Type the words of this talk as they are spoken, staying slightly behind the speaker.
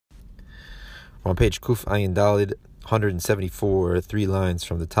on page Kuf Ayin Dalid 174, 3 lines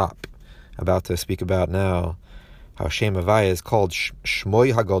from the top. About to speak about now how Shem Havaya is called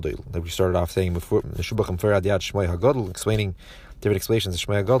Shmoy HaGodol. Like we started off saying before, the Shubachim Ferad Yad Shmoy HaGodol, explaining different explanations of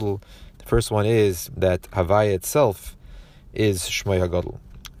Shmoy HaGodol. The first one is that Havaya itself is Shmoy HaGodol.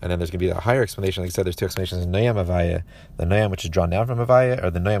 And then there's going to be a higher explanation. Like I said, there's two explanations: Noyam Havaya, the Noyam which is drawn down from Havaya,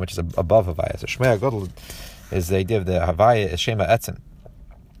 or the Noyam which is above Havaya. So Shmoy HaGodol is the idea of the Havaya is Shema Etzem,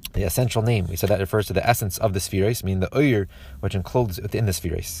 the essential name. We said that refers to the essence of the spheres, meaning the Uyr which encloses within the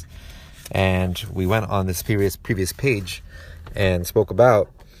spheres. And we went on this previous page and spoke about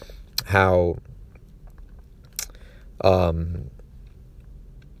how Moshe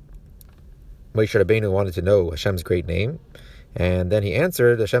Rabbeinu wanted to know Hashem's great name, and then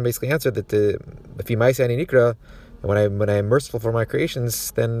Hashem basically answered that if you might say any nikra, when I'm merciful for my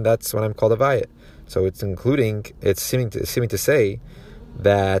creations, then that's when I'm called Havaya. So it's seeming to say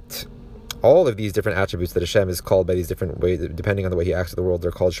that all of these different attributes that Hashem is called by these different ways, depending on the way He acts in the world,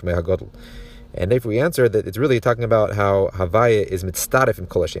 they're called Shmei HaGodol. And if we answer that, it's really talking about how Havaya is mitzdaref in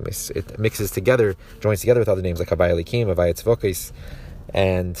Kol Hashemis. It mixes together, joins together with other names like Havaya Likim, Havaya Tzvokis,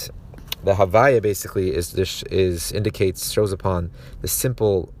 and the Havaya basically shows upon the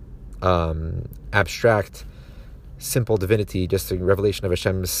simple, abstract, simple divinity, just a revelation of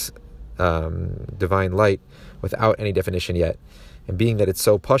Hashem's divine light without any definition yet. And being that it's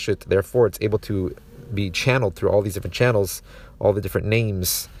so pashut, therefore it's able to be channeled through all these different channels, all the different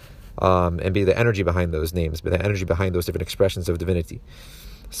names, and be the energy behind those names, be the energy behind those different expressions of divinity.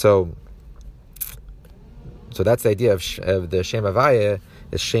 So that's the idea of the Shem Havaya.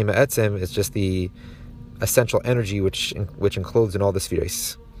 Is Shema Etzem is just the essential energy which encloses in all the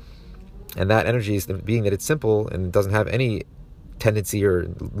spheres. And that energy is being that it's simple and doesn't have any tendency or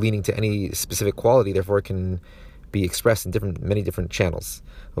leaning to any specific quality, therefore it can be expressed in many different channels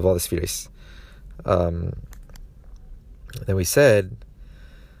of all the spheres. Then we said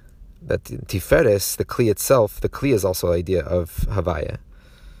that Tiferes, the Kli itself, the Kli is also the idea of Havaya.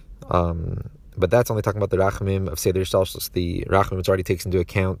 But that's only talking about the Rachamim of Seder Yishtalshlus, the Rachamim which already takes into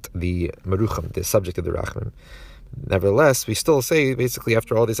account the Merucham, the subject of the Rachamim. Nevertheless, we still say, basically,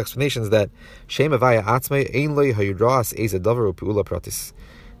 after all these explanations, that Shem Havaya Atzmei Ein Lo Hayudras Eze Davar U'Peula Pratis.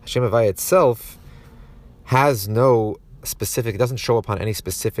 Shem Havaya itself has no specific, it doesn't show upon any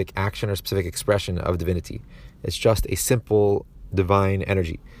specific action or specific expression of divinity. It's just a simple divine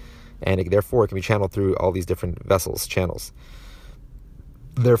energy. And therefore, it can be channeled through all these different channels.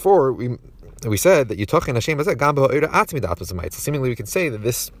 Therefore, we said that Yitochin Hashem Hazeh Gam B'Ha'ira Atzmi Da'atmas HaMaitzel. Seemingly, we can say that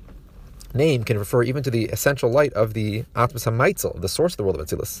this name can refer even to the essential light of the Atmas HaMaitzel, the source of the world of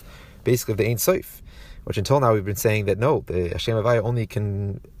Atzilus, basically of the Ein Sof, which until now we've been saying that no, the Hashem Havaya only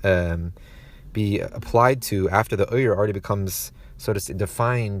can be applied to after the Uyr already becomes, so to say,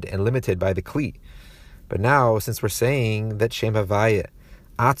 defined and limited by the Kli. But now, since we're saying that Shem Havaya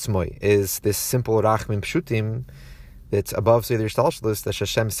Atzmoi is this simple Rachmim Pshutim that's above Seder Yishtalshlus, that's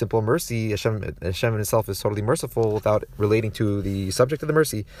Hashem's simple mercy, Hashem himself is totally merciful without relating to the subject of the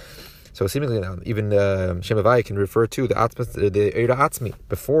mercy. So seemingly now, even Shem Havaya can refer to the Eira Atzmi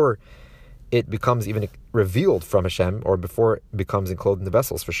before it becomes even revealed from Hashem, or before it becomes enclosed in the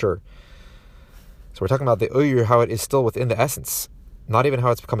vessels, for sure. So we're talking about the Uyr, how it is still within the essence, not even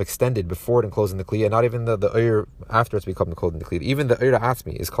how it's become extended before it enclosed in the Kli, and not even the Uyr after it's become enclosed in the Kli. Even the Eira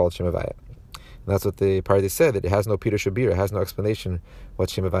Atzmi is called Shem Havaya. And that's what the Paradis said, that it has no Pirush Shabir, it has no explanation what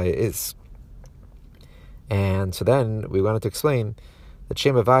Shem Havaya is. And so then we wanted to explain that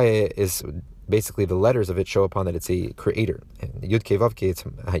Shem Havaya is basically the letters of it show upon that it's a creator. And Yud Kei Vav Kei, it's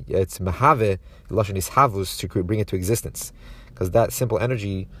Mahave, Lashon Ishavus, to bring it to existence. Because that simple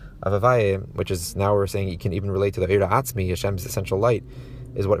energy of Havaya, which is now we're saying it can even relate to the Eira Atzmi, Hashem's essential light,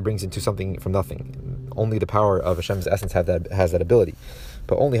 is what it brings into something from nothing. Only the power of Hashem's essence has that ability.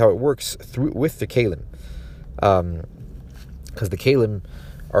 But only how it works with the Kalim. Because the Kalim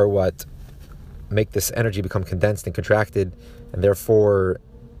are what make this energy become condensed and contracted, and therefore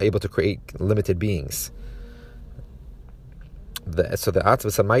able to create limited beings. So the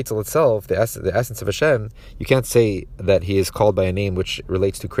Atzvas HaMaitzel itself, the essence of Hashem, you can't say that He is called by a name which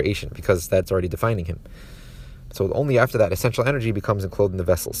relates to creation, because that's already defining Him. So only after that essential energy becomes enclosed in the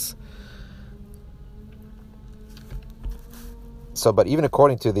vessels. So, but even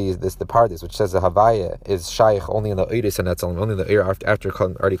according to the Paradis, which says the Havaya is shaykh only in the Eiris and Netzalim, only in the Eir after it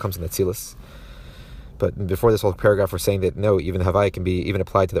already comes in the Tzilus. But before this whole paragraph, we're saying that no, even the Havaya can be even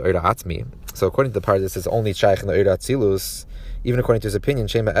applied to the Eira Atzmi. So according to the Paradis, it's only shaykh in the Eira Tzilus. Even according to his opinion,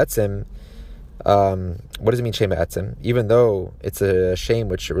 Shema Etzem What does it mean, Shema Etzem? Even though it's a shame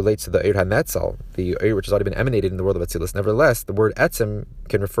which relates to the Eir HaNetzal, the Eir which has already been emanated in the world of Atzilus, nevertheless, the word Etzem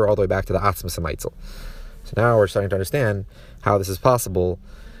can refer all the way back to the Atzmas HaMaitzel. So now we're starting to understand how this is possible.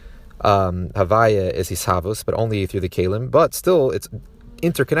 Havaya is Hisavus, but only through the Kalim, but still it's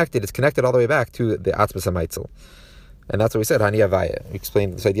interconnected, it's connected all the way back to the Atzmas HaMaitzel. And that's what we said, Ani Havaya. We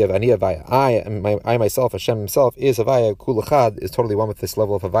explained this idea of Ani Havaya. I myself, Hashem himself, is Havaya. Kul Echad is totally one with this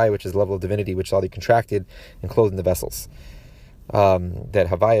level of Havaya, which is the level of divinity, which is already contracted and clothed in the vessels. That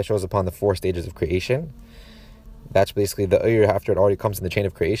Havaya shows upon the 4 stages of creation. That's basically the Eir after it already comes in the chain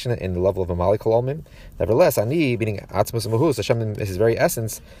of creation in the level of Amali Kolomim. Nevertheless, Ani, meaning Atzmus Mahus, Hashem, his very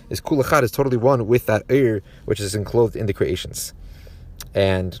essence, is Kul Echad, is totally one with that Eir, which is enclosed in the creations.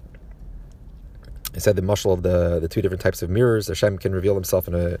 And it said the mashal of the 2 different types of mirrors. Hashem can reveal himself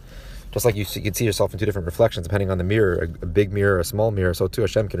just like you can see yourself in 2 different reflections depending on the mirror, a big mirror, a small mirror. So too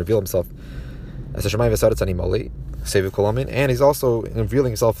Hashem can reveal himself as a Shemayim V'Saretz Ani Mali, Seviv Kolomin, and he's also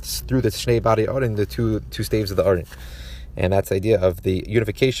revealing himself through the Shnei Bari Arin, the two staves of the Arin. And that's the idea of the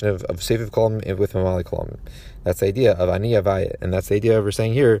unification of Seviv Kolomin with Mamali Kolomin. That's the idea of Ani Havaya, and that's the idea we're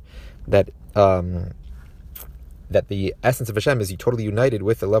saying here that that the essence of Hashem is totally united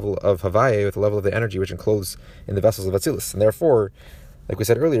with the level of Havaya, with the level of the energy which encloses in the vessels of Atzilus. And therefore, like we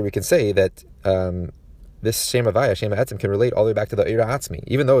said earlier, we can say that this Shem Havaya, Shem Etzem, can relate all the way back to the Eir Atzmi.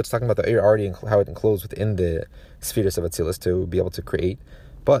 Even though it's talking about the Eir already, how it enclosed within the spheres of Atzilus to be able to create,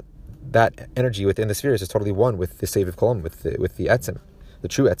 but that energy within the spheres is totally one with the Seviv Kolom, with the Etzem, the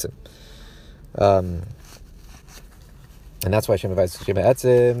true Etzem. And that's why Shem Havaya is Shem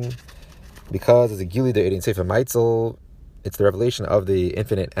Etzem, because as a Gili de Erin Sefer Maitzel, it's the revelation of the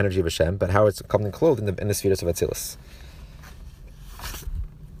infinite energy of Hashem, but how it's coming clothed in the spheres of Atzilus.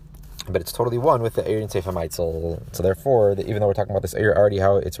 But it's totally one with the Erin Sefer Maitzel. So therefore, even though we're talking about this Eir already,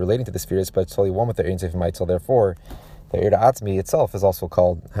 how it's relating to the spheres, but it's totally one with the Erin Sefer Maitzel. Therefore, the Eir Atzmi itself is also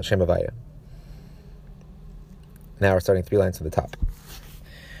called Hashem Havaya. Now we're starting 3 lines from the top.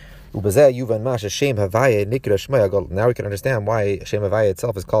 Now we can understand why Shem Havaya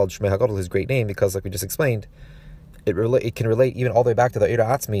itself is called Shmei HaGadol, his great name, because like we just explained, it can relate even all the way back to the Eir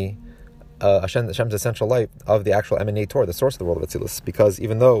Atzmi, Hashem's essential life of the actual emanator, the source of the world of Atzilus. Because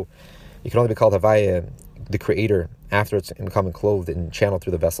even though you can only be called Havaya, the creator, after it's become clothed and channeled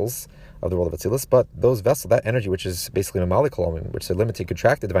through the vessels of the world of Atzilus, but those vessels, that energy, which is basically Mamali Kolomim, which is a limited,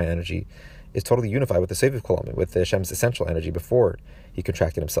 contracted divine energy, is totally unified with the Seviv Kolomim, with the Hashem's essential energy before he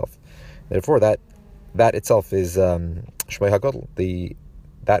contracted himself. Therefore, that itself is Shmei HaGadol,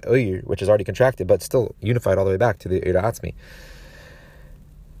 that Eir, which is already contracted, but still unified all the way back to the Eir Atzmi.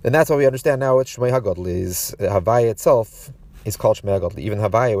 And that's why we understand now what Shmei HaGadol is. Havaya itself is called Shmei HaGadol. Even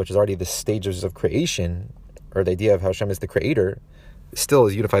Havaya, which is already the stages of creation, or the idea of how Hashem is the creator, still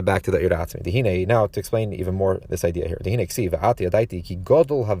is unified back to the Eir Atzmi. Dehine, now to explain even more this idea here. Dehine ksiv, ati adaiti ki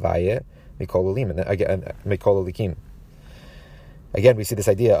gadol Havaya mikol olim, mikol olikim. Again, we see this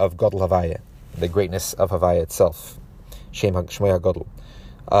idea of Gadol Havaya, the greatness of Havaya itself. Shmei HaGadol.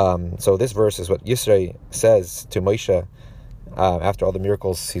 So this verse is what Yisro says to Moshe after all the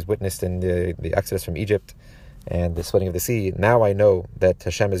miracles he's witnessed in the Exodus from Egypt and the splitting of the sea. Now I know that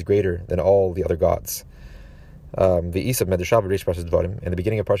Hashem is greater than all the other gods. The East of Medrash Rabbah, Reish Parshas Dvarim. In the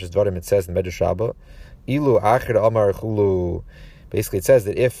beginning of Parshas Dvarim, it says in Medrash Rabbah, Ilu Acher Amar Chulu. Basically, it says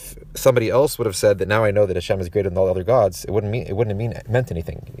that if somebody else would have said that now I know that Hashem is greater than all other gods, it wouldn't have meant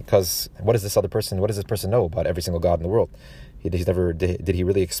anything. Because what does this person know about every single god in the world? Did he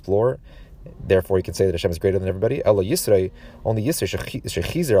really explore? Therefore, he can say that Hashem is greater than everybody. Ella Yisrei, only Yisrei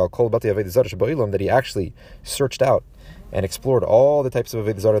shechizer al kol bati avodah zarah sheba'ilam, that he actually searched out and explored all the types of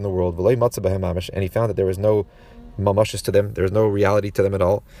avodah zarah in the world. V'lei matzah b'hem mamash, and he found that there was no mamashus to them, there was no reality to them at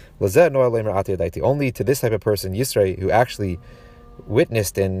all. Lazeh noah leimer ati adaiti. Only to this type of person, Yisrei, who actually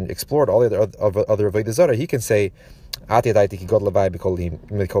witnessed and explored all the other avodah zarah, he can say ati adaiti ki god levai b'kol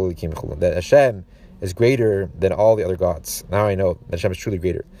likim, that Hashem is greater than all the other gods. Now I know that Hashem is truly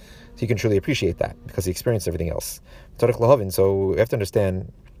greater. So he can truly appreciate that because he experienced everything else. So we have to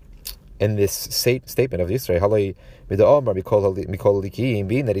understand in this statement of Yisrael,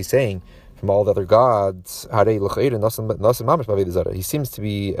 being that he's saying from all the other gods, he seems to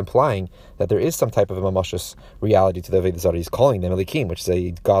be implying that there is some type of a mamashus reality to the Avodah Zarah. He's calling them Elikim, which is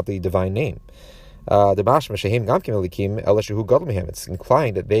a godly divine name. It's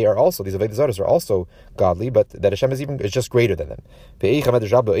implying that they are also, these Avodah Zarahs are also godly, but that Hashem is just greater than them.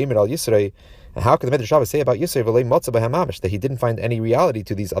 And how could the Medrash Rabbah say about Yisrael that he didn't find any reality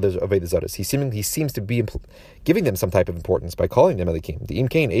to these other Avodah Zarahs? He seems to be giving them some type of importance by calling them Elikim.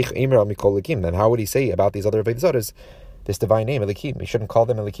 Then how would he say about these other Avodah Zarahs this divine name, Elikim. We shouldn't call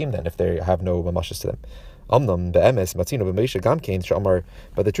them Elikim then if they have no mamashas to them. Amnam be'emes matzino b'Moshe gamkein she'amar.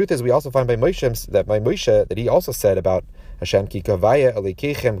 But the truth is, we also find by Moshe that he also said about Hashem, ki kavaya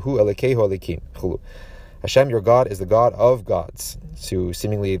elikechem hu elikehu elikim. Hashem, your God, is the God of gods. So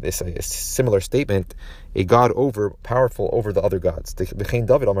seemingly this a similar statement, a God powerful over the other gods. David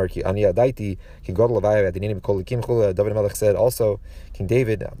Melech said also, King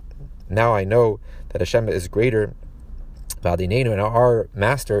David, now I know that Hashem is greater, and our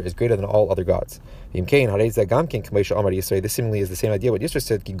master is greater than all other gods. This seemingly is the same idea what Yisro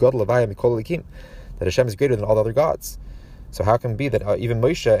said, that Hashem is greater than all other gods. So how can it be that even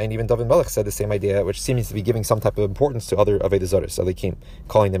Moshe and even David Melech said the same idea, which seems to be giving some type of importance to other Avodah Zaros, Elikim,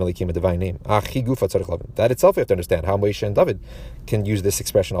 calling them Elikim, a divine name? That itself we have to understand how Moshe and David can use this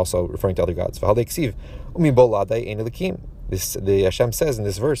expression also referring to other gods. The Hashem says in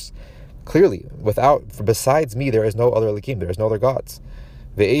this verse clearly, besides me there is no other Elikim, there is no other gods.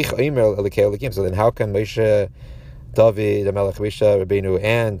 So then how can Moshe, David, Melech, Moshe, Rabbeinu,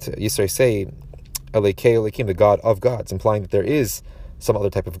 and Yisro say Elikim, the God of gods, implying that there is some other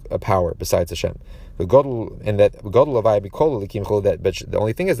type of power besides Hashem. But the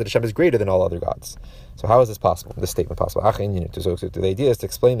only thing is that Hashem is greater than all other gods. So how is this possible? This statement possible? So the idea is to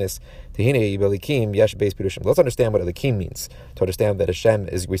explain this. Let's understand what Elikim means. To understand that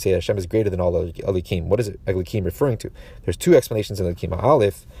we say Hashem is greater than all other Elikim. What is Elikim referring to? There's two explanations in Elikim.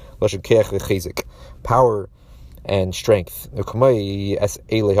 Aleph, power and strength. Like the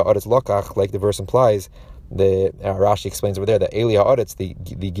verse implies, the Rashi explains over there that Eli Ha'aretz, the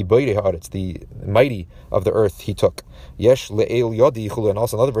Giboirei Ha'aretz, the mighty of the earth, he took. Yesh le'el yodi chulu, and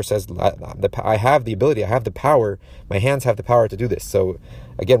also another verse says, I have the ability, I have the power, my hands have the power to do this. So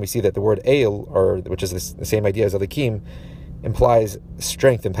again, we see that the word El, which is the same idea as Elikim, implies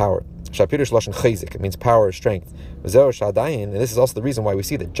strength and power. Shapirush lashon chayzik, it means power or strength. And this is also the reason why we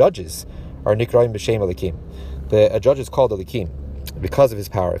see that judges are nikraim b'shem Elikim. A judge is called Elikim because of his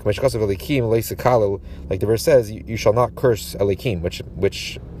power. Like the verse says, you shall not curse Elikim,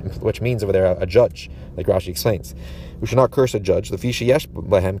 which means over there a judge, like Rashi explains. We should not curse a judge because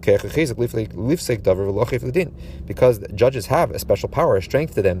judges have a special power, a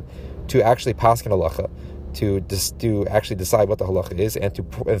strength to them to actually pass an halacha, to actually decide what the halacha is, and to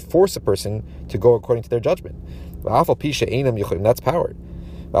force a person to go according to their judgment. That's power.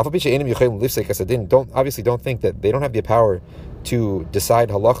 Don't think that they don't have the power to decide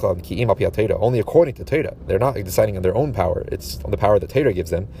halacha only according to Torah. They're not deciding on their own power. It's on the power that Torah gives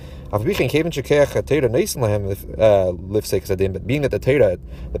them. But being that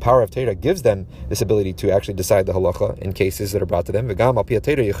the power of Torah gives them this ability to actually decide the halacha in cases that are brought to them. And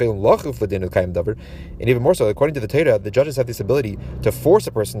even more so, according to the Torah, the judges have this ability to force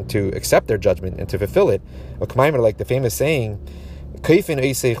a person to accept their judgment and to fulfill it. Like the famous saying, you're allowed,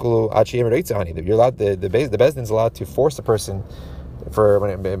 the Bezdin is allowed to force a person for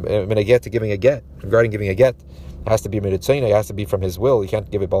when a get to giving a get. Regarding giving a get, it has to be mitzvah, it has to be from his will. You can't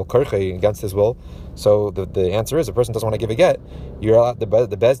give it bal korche against his will. So the answer is, a person doesn't want to give a get, you're allowed, the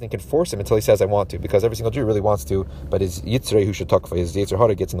Bezdin can force him until he says I want to, because every single Jew really wants to, but his Yitzrei who should talk for his Yitzrei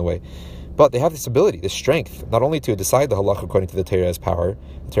Hara gets in the way. But they have this ability, this strength, not only to decide the halacha according to the Torah's power,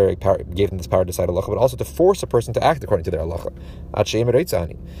 the Torah gave them this power to decide halacha, but also to force a person to act according to their halacha.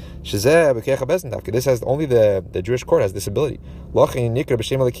 This has only the Jewish court has this ability. That's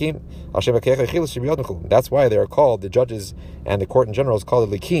why they are called, the judges and the court in general is called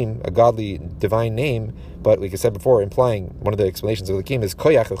a likim, a godly divine name. But like I said before, implying one of the explanations of likim is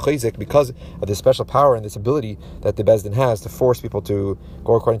koyach or chayzik, because of this special power and this ability that the Bezdin has to force people to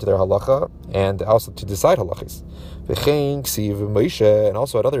go according to their halacha and also to decide halachas. And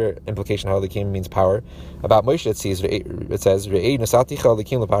also another implication how likim means power. About Moshe it says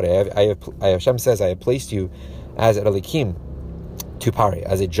Hashem says, I have placed you as a likim to Pare,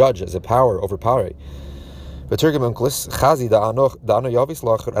 as a judge, as a power over Pare. Targum Onkelos,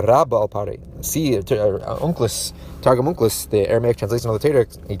 the Aramaic translation of the Torah,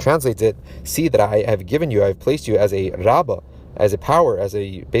 he translates it, see that I have given you, I have placed you as a Rabbah, as a power, as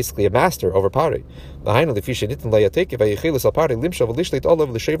basically a master over Pare. Because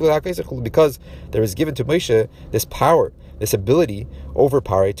there is given to Moshe this power, this ability over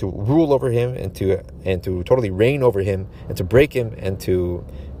Pare to rule over him and to totally reign over him and to break him and to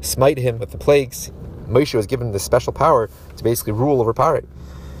smite him with the plagues. Moshe was given this special power to basically rule over Pare,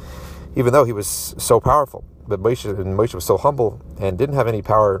 even though he was so powerful. But Moshe was so humble and didn't have any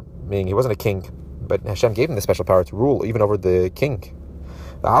power, meaning he wasn't a king, but Hashem gave him the special power to rule even over the king.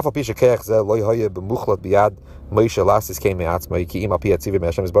 Even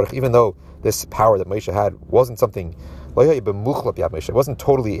though this power that Moshe had wasn't something It wasn't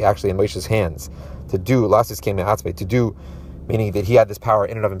totally actually in Moshe's hands to do Lasis came to do, meaning that he had this power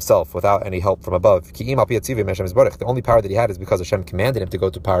in and of himself without any help from above. The only power that he had is because Hashem commanded him to go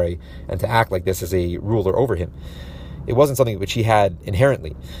to Pare and to act like this as a ruler over him. It wasn't something which he had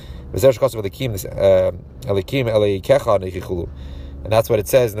inherently. And that's what it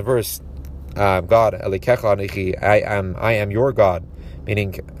says in the verse, God, I am your God,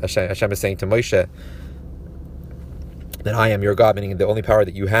 meaning Hashem is saying to Moshe that I am your God, meaning the only power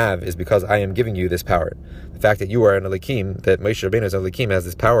that you have is because I am giving you this power. The fact that you are an Elikim, that Moshe Rabbeinu as an Elikim has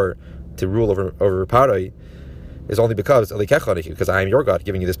this power to rule over Paroi, is only because I am your God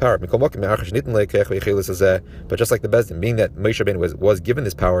giving you this power. But just like the Bezdin, being that Moshe Rabbeinu was given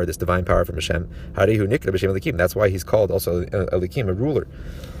this power, this divine power from Hashem, that's why he's called also Elikim, a ruler,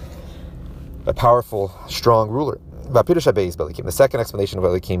 a powerful, strong ruler. The second explanation of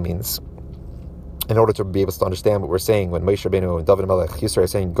what Elikim means, in order to be able to understand what we're saying when Moshe Rabbeinu and David Melech Yisrael are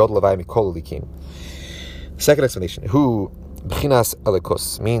saying God Levai Mikol Elikim. Second explanation, who B'chinas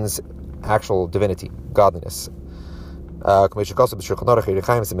Elikus means actual divinity, godliness. Like it's written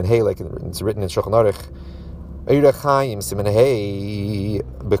in Shulchan Aruch,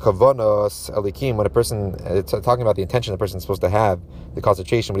 when a person, it's talking about the intention the person is supposed to have, the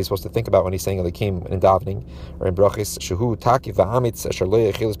concentration, what he's supposed to think about when he's saying Elikim in davening or in brachis,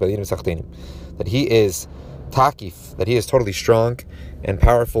 that he is takif, that he is totally strong and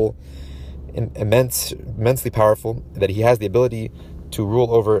powerful, immensely powerful, that he has the ability to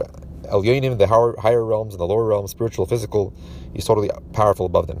rule over Elyonim, the higher realms and the lower realms, spiritual, physical. He's totally powerful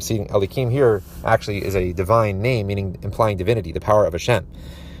above them. See, Elikim here actually is a divine name, meaning implying divinity, the power of Hashem.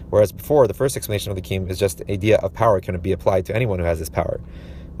 Whereas before, the first explanation of Elikim is just the idea of power can be applied to anyone who has this power,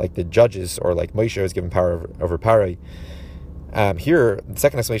 like the judges or like Moshe is given power over Parai. Here, the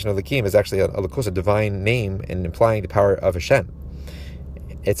second explanation of Elikim is actually a divine name and implying the power of Hashem.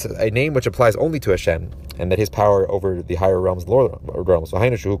 It's a name which applies only to Hashem, and that his power over the higher realms, the lower realms.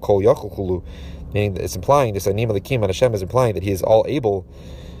 Meaning that it's implying this Anim Elikim and Hashem is implying that he is all able,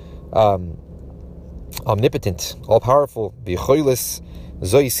 omnipotent, all powerful, and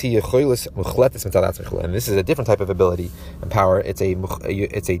this is a different type of ability and power. It's a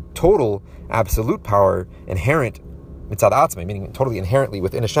total, absolute power, inherent, meaning totally inherently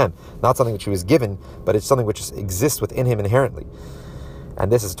within Hashem, not something which he was given, but it's something which exists within him inherently. And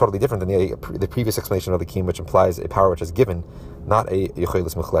this is totally different than the previous explanation of the Elikim, which implies a power which is given, not a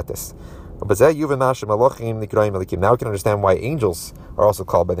Yecholis Muchletes. Now we can understand why angels are also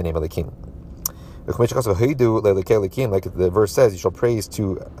called by the name Elikim. Like the verse says, you shall praise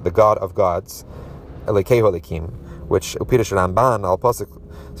to the God of gods, Elikehu Elikim, which Upirish Ramban al Pasuk.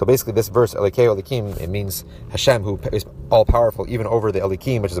 So basically, this verse Elikehu Elikim, it means Hashem, who is all powerful, even over the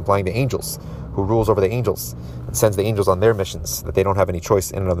Elikim, which is implying the angels, who rules over the angels and sends the angels on their missions, that they don't have any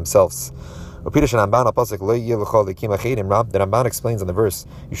choice in and of themselves. The Ramban explains in the verse,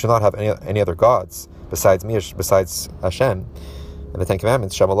 you should not have any other gods besides me, besides Hashem. And the Ten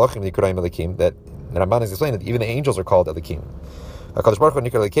Commandments, that the Ramban is explaining that even the angels are called Elikim. And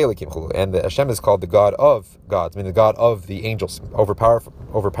the Hashem is called the God of gods, meaning the God of the angels,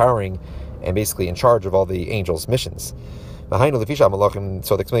 overpowering and basically in charge of all the angels' missions. So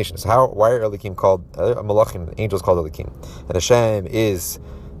the explanation is why are Elikim called Malachim, angels called Elikim, and Hashem is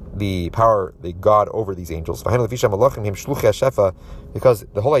the power, the God over these angels. Because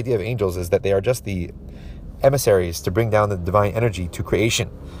the whole idea of angels is that they are just the emissaries to bring down the divine energy to creation.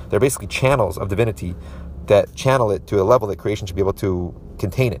 They're basically channels of divinity that channel it to a level that creation should be able to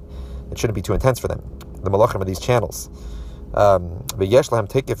contain it. It shouldn't be too intense for them. The Malachim are these channels.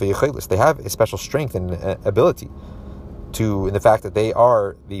 They have a special strength and ability in the fact that they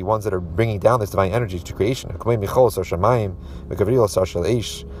are the ones that are bringing down this divine energy to creation.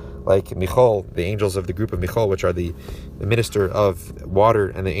 Like Michal, the angels of the group of Michal, which are the minister of water,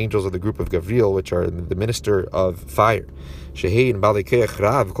 and the angels of the group of Gavriel, which are the minister of fire.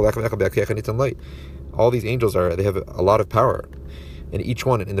 All these angels they have a lot of power, and each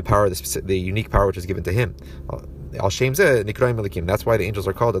one in the power, the unique power which is given to him. That's why the angels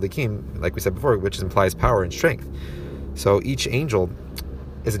are called Elikim, like we said before, which implies power and strength. So each angel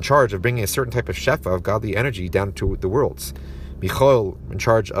is in charge of bringing a certain type of shefa, of godly energy, down to the worlds. Michael in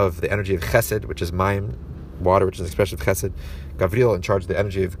charge of the energy of chesed, which is mayim, water, which is an expression of chesed. Gavriel in charge of the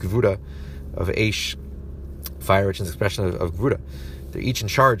energy of gvuda, of eish, fire, which is an expression of gvuda. They're each in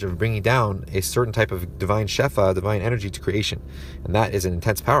charge of bringing down a certain type of divine shefa, divine energy to creation. And that is an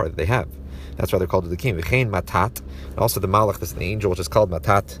intense power that they have. That's why they're called the Elikim. V'chein matat, and also the malach, this is the angel, which is called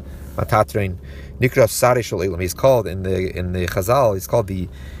matatrein. Nikra Sari Shol Elam. He's called in the Chazal, he's called the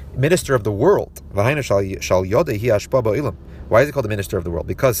minister of the world. Why is it called the minister of the world?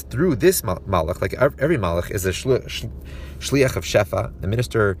 Because through this malach, like every malach, is a shliach of shefa, the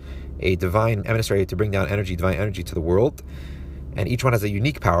minister, a divine emissary to bring down energy, divine energy to the world. And each one has a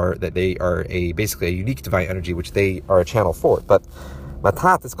unique power that they are basically a unique divine energy which they are a channel for. But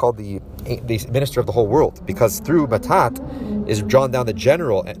Matat is called the minister of the whole world, because through Matat is drawn down the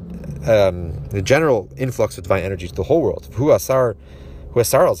general influx of divine energy to the whole world. Hu asar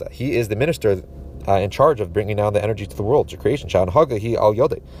alza. He is the minister in charge of bringing down the energy to the world, to creation. That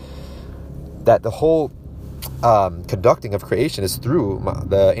the whole conducting of creation is through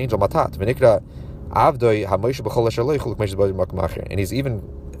the angel Matat. And he's even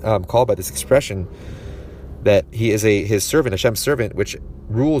called by this expression that he is his servant, Hashem's servant, which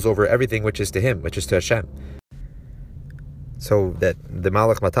rules over everything which is to him, which is to Hashem. So that the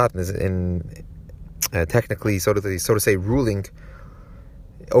Malach Matat is technically, so to say, ruling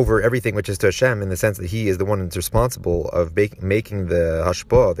over everything which is to Hashem, in the sense that he is the one that's responsible of making the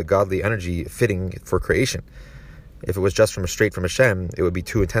hashpah, the godly energy, fitting for creation. If it was just straight from Hashem, it would be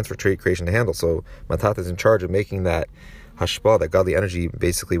too intense for creation to handle. So Matat is in charge of making that hashpah, that godly energy,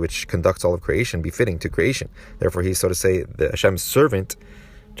 basically, which conducts all of creation, be fitting to creation. Therefore, he's, so to say, the Hashem's servant,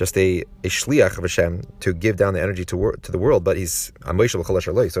 just a shliach of Hashem to give down the energy to the world, but he's a Moshe b'chol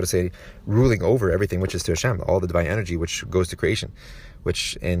asher lo, so to say, ruling over everything which is to Hashem, all the divine energy which goes to creation.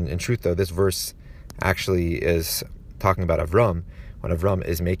 Which, in truth, though, this verse actually is talking about Avram, when Avram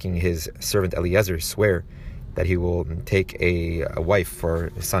is making his servant Eliezer swear that he will take a wife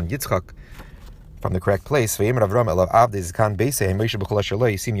for his son Yitzchak from the correct place. He said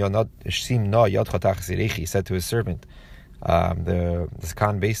to his servant, the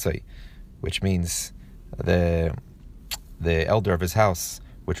Zkan Beisai, which means the elder of his house,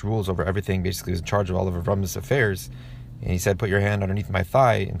 which rules over everything, basically is in charge of all of Avram's affairs. And he said, put your hand underneath my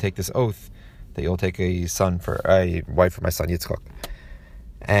thigh and take this oath that you'll take a wife for my son Yitzchak.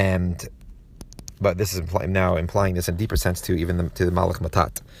 But this is now implying this in a deeper sense to the Malach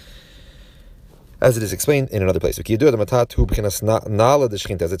Matat, as it is explained in another place. As it's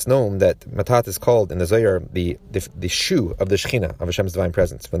known that Matat is called in the Zohar the shoe of the Shechina, of Hashem's divine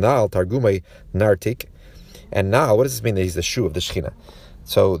presence. V'nal targumei nartik. And now, what does this mean that he's the shoe of the Shechina?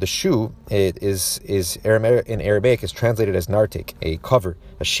 So the shoe, it is in Arabic is translated as nartik, a cover,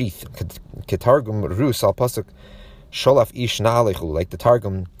 a sheath. Ketargum rus al pasuk sholaf ish na'alechu, like the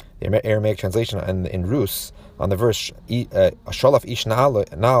targum, the Aramaic translation in Rus, on the verse sholaf ish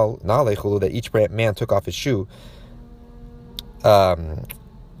na'alechu, that each man took off his shoe.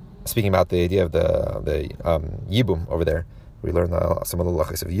 Speaking about the idea of the yibum over there, we learned some of the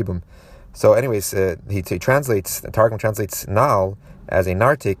lachas of yibum. So, anyways, he translates, the Targum translates nal as a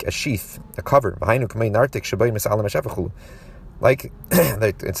nartik, a sheath, a cover. Like this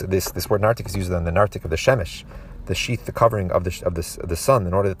word nartik is used on the nartik of the shemesh, the sheath, the covering of the sun,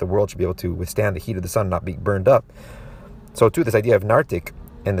 in order that the world should be able to withstand the heat of the sun, not be burned up. So too, this idea of nartik,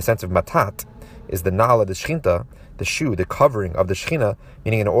 in the sense of matat, is the nal of the shechinta, the shoe, the covering of the Shechina,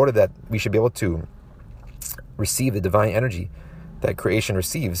 meaning in order that we should be able to receive the divine energy that creation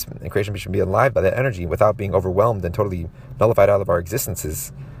receives, and creation should be alive by that energy without being overwhelmed and totally nullified out of our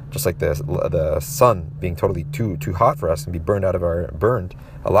existences, just like the sun being totally too hot for us and be burned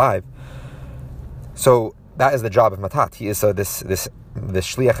alive. So that is the job of Matat. He is this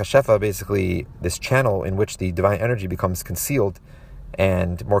Shliach HaShefa, basically this channel in which the divine energy becomes concealed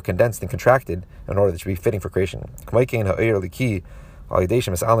and more condensed and contracted in order to be fitting for creation. And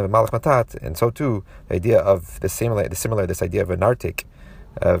so too, the idea of this idea of a nartik,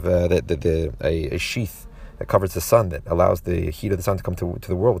 of a sheath that covers the sun, that allows the heat of the sun to come to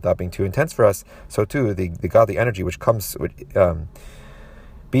the world without being too intense for us. So too, the godly energy which comes the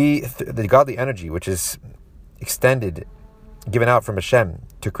godly energy which is extended, given out from Hashem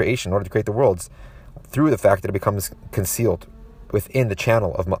to creation in order to create the worlds, through the fact that it becomes concealed within the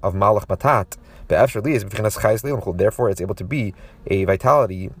channel of Malach Matat. Therefore, it's able to be a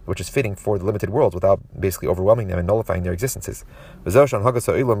vitality which is fitting for the limited worlds without basically overwhelming them and nullifying their existences. And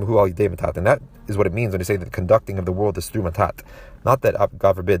that is what it means when you say that the conducting of the world is through Matat. Not that,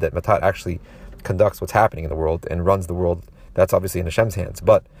 God forbid, that Matat actually conducts what's happening in the world and runs the world. That's obviously in Hashem's hands.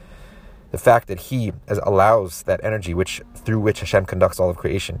 But the fact that He allows that energy through which Hashem conducts all of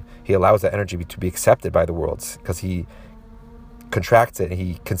creation, He allows that energy to be accepted by the worlds, because He contracts it and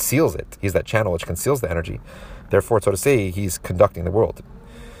He conceals it. He's that channel which conceals the energy. Therefore, so to say, He's conducting the world.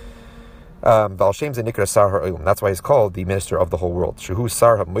 That's why He's called the minister of the whole world. Because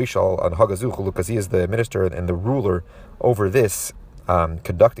He is the minister and the ruler over this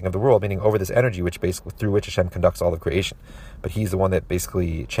conducting of the world, meaning over this energy which basically through which Hashem conducts all of creation. But He's the one that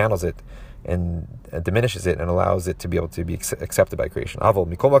basically channels it and diminishes it and allows it to be able to be accepted by creation. But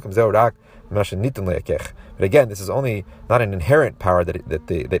again, this is only not an inherent power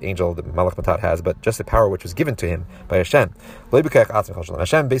that angel, the Malach Matat, has, but just a power which was given to him by Hashem.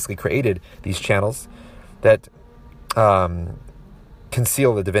 Hashem basically created these channels that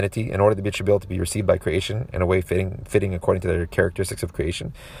conceal the divinity in order to be able to be received by creation in a way fitting according to the characteristics of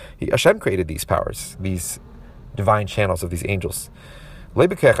creation. Hashem created these powers, these divine channels of these angels.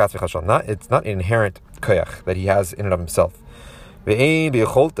 It's not an inherent koyach that he has in and of himself. And this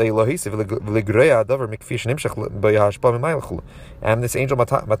angel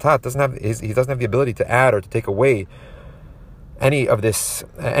Matat doesn't have the ability to add or to take away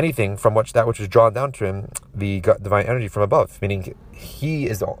anything from that which was drawn down to him, the divine energy from above. Meaning, he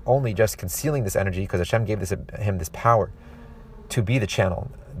is only just concealing this energy because Hashem gave him this power to be the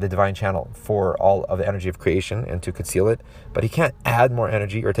channel, the divine channel for all of the energy of creation and to conceal it. But he can't add more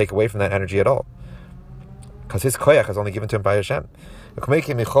energy or take away from that energy at all, because his koyach is only given to him by Hashem.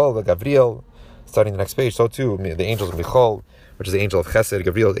 Starting the next page, so too the angels of Michal, which is the angel of Chesed,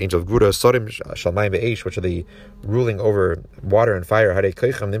 Gabriel, the angel of Gura, Sorim, Shalmayim Be'esh, which are the ruling over water and fire.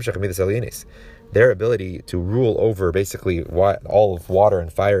 Their ability to rule over basically all of water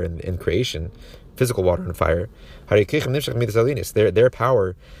and fire in creation, physical water and fire. Their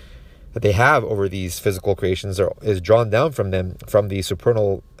power that they have over these physical creations is drawn down from them from the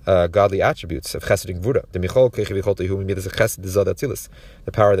supernal godly attributes of Chesed and Gvura. The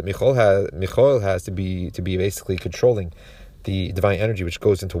power that Michal has to be basically controlling the divine energy which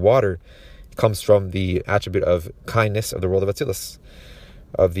goes into water comes from the attribute of kindness of the world of Atzilus,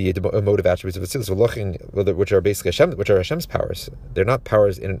 of the emotive attributes of Atzilus, which are basically Hashem's powers. They're not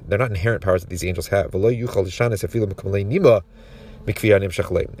they're not inherent powers that these angels have. And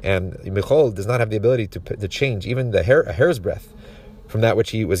Michal does not have the ability to change even a hair's breadth from that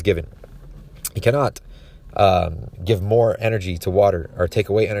which he was given. He cannot give more energy to water or take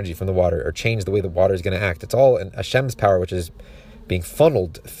away energy from the water or change the way the water is going to act. It's all in Hashem's power which is being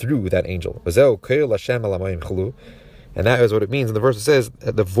funneled through that angel. And that is what it means. And the verse says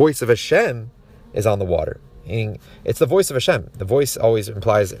the voice of Hashem is on the water. Meaning, it's the voice of Hashem. The voice always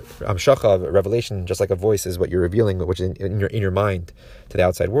implies amshacha, revelation, just like a voice is what you're revealing, which is in your mind to the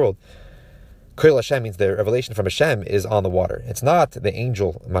outside world. Koil Hashem means the revelation from Hashem is on the water. It's not the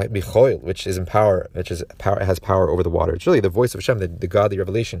angel Michael, which is in power, has power over the water. It's really the voice of Hashem, the godly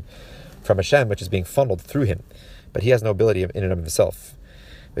revelation from Hashem, which is being funneled through him. But he has no ability in and of himself.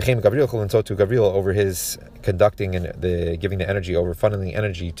 And so to Gabriel over his conducting and giving the energy, over funneling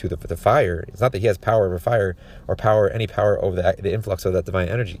energy to the fire. It's not that he has power over fire or any power over the influx of that divine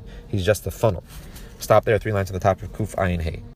energy. He's just the funnel. Stop there, 3 lines on the top of Kuf Ayin Hey.